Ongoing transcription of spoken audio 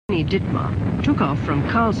Heini Dittmar took off from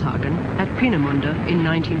Karlshagen at Peenemünde in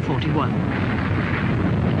 1941.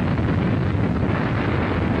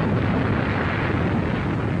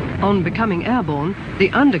 On becoming airborne,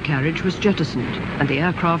 the undercarriage was jettisoned and the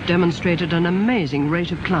aircraft demonstrated an amazing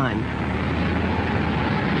rate of climb.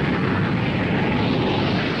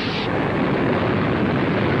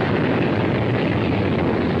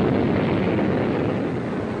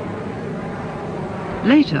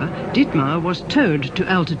 Later, Dittmar was towed to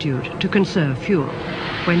altitude to conserve fuel,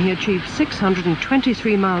 when he achieved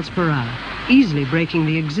 623 miles per hour, easily breaking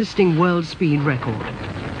the existing world speed record,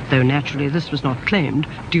 though naturally this was not claimed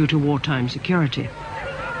due to wartime security.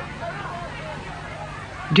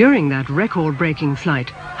 During that record-breaking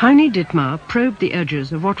flight, Heini Dittmar probed the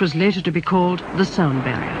edges of what was later to be called the sound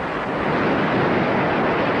barrier.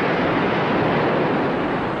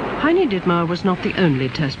 Heini Dittmar was not the only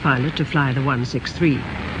test pilot to fly the 163.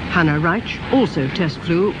 Hanna Reitsch also test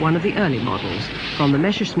flew one of the early models from the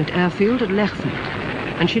Messerschmitt airfield at Lechfeld,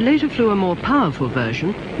 and she later flew a more powerful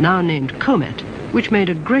version, now named Comet, which made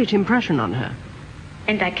a great impression on her.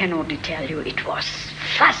 And I can only tell you, it was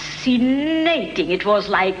fascinating. It was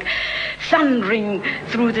like thundering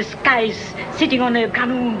through the skies, sitting on a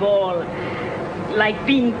cannonball, like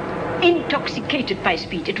being intoxicated by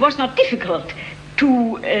speed. It was not difficult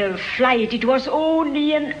to fly it. It was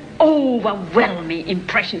only an overwhelming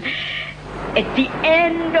impression. At the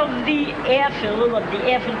end of the airfield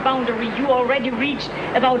boundary, you already reached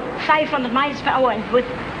about 500 miles per hour, and with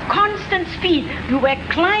constant speed, you were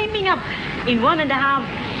climbing up in 1.5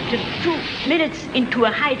 to 2 minutes into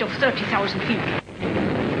a height of 30,000 feet.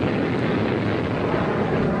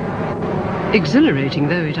 Exhilarating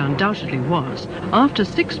though it undoubtedly was, after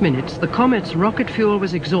 6 minutes the Comet's rocket fuel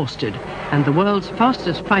was exhausted, and the world's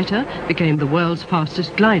fastest fighter became the world's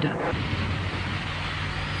fastest glider.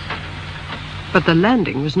 But the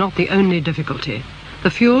landing was not the only difficulty. The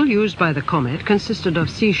fuel used by the Comet consisted of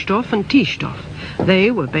Stickstoff and Tiefstoff.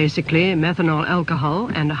 They were basically methanol alcohol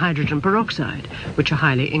and hydrogen peroxide, which are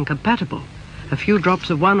highly incompatible. A few drops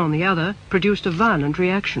of one on the other produced a violent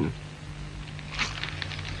reaction.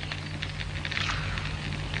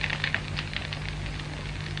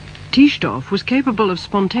 Tiefstoff was capable of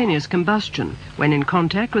spontaneous combustion when in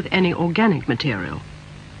contact with any organic material.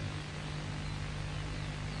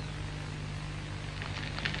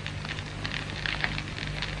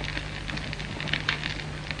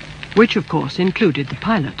 Which of course included the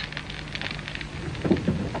pilot.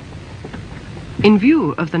 In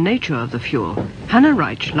view of the nature of the fuel, Hanna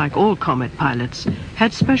Reitsch, like all Comet pilots,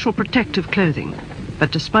 had special protective clothing.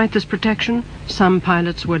 But despite this protection, some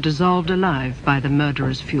pilots were dissolved alive by the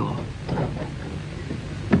murderous fuel.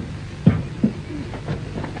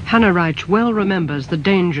 Hanna Reitsch well remembers the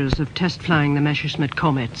dangers of test flying the Messerschmitt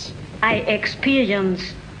Comets. I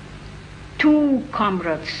experienced 2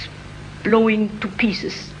 comrades blowing to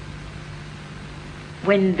pieces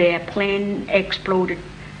when their plane exploded.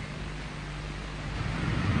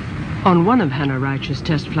 On one of Hanna Reitsch's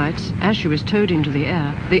test flights, as she was towed into the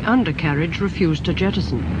air, the undercarriage refused to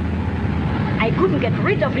jettison. I couldn't get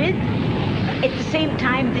rid of it. At the same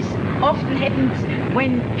time, this often happens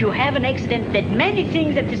when you have an accident, that many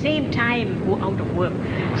things at the same time go out of work.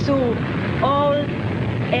 So all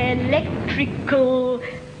electrical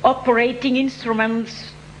operating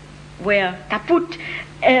instruments were kaput.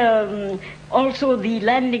 Also the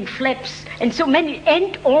landing flaps, and so many,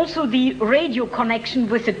 and also the radio connection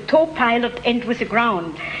with the tow pilot and with the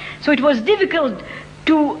ground. So it was difficult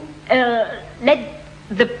to let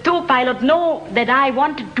the tow pilot know that I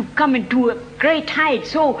wanted to come into a great height.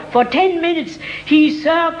 So for 10 minutes he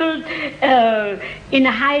circled in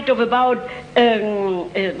a height of about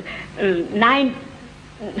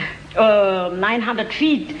 900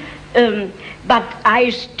 feet. But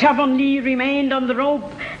I stubbornly remained on the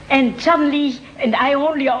rope, and suddenly, and I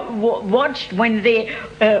only watched when the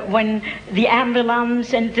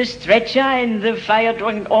ambulance and the stretcher and the fire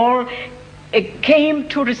truck and all came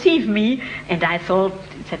to receive me, and I thought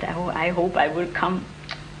that, oh, I hope I will come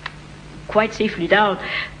quite safely down.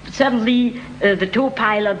 Suddenly, the tow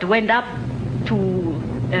pilot went up to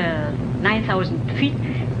 9,000 feet,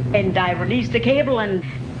 and I released the cable, and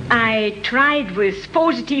I tried with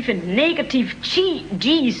positive and negative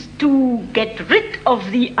G's to get rid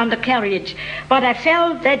of the undercarriage, but I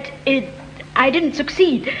felt that I didn't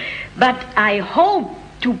succeed. But I hope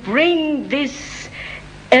to bring this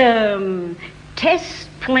test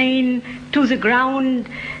plane to the ground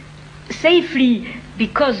safely,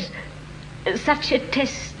 because such a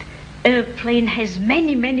test plane has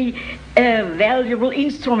many valuable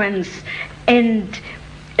instruments, and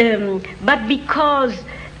but because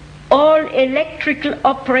all electrical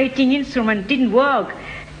operating instruments didn't work.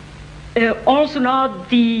 Also not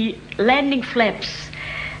the landing flaps.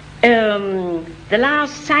 The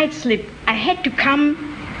last side slip, I had to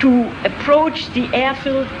come to approach the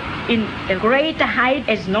airfield in a greater height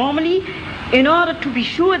as normally in order to be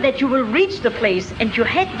sure that you will reach the place, and you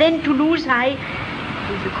had then to lose high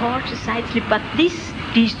with a cautious side slip, but this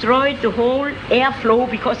destroyed the whole airflow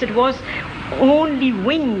because it was only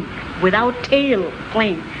wing without tail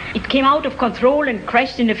plane. It came out of control and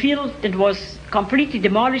crashed in a field that was completely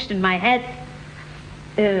demolished, and my head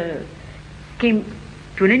came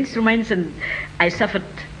to an instrument, and I suffered.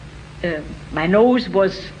 My nose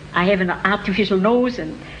was, I have an artificial nose,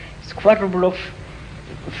 and it's quadruple of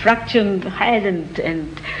fractured head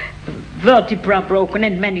and vertebra broken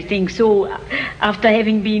and many things. So after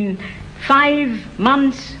having been 5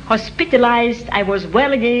 months hospitalized, I was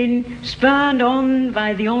well again, spurred on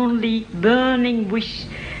by the only burning wish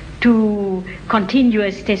to continue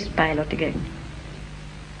as test pilot again.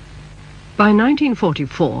 By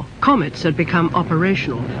 1944, Comets had become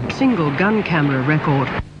operational, single gun camera record,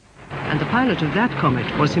 and the pilot of that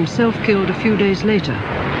Comet was himself killed a few days later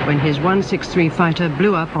when his 163 fighter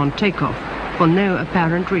blew up on takeoff for no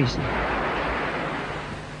apparent reason.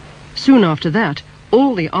 Soon after that,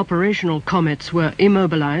 all the operational Comets were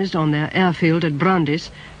immobilized on their airfield at Brandis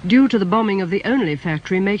due to the bombing of the only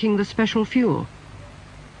factory making the special fuel.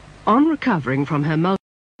 On recovering from her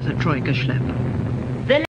the Troika Schlepp,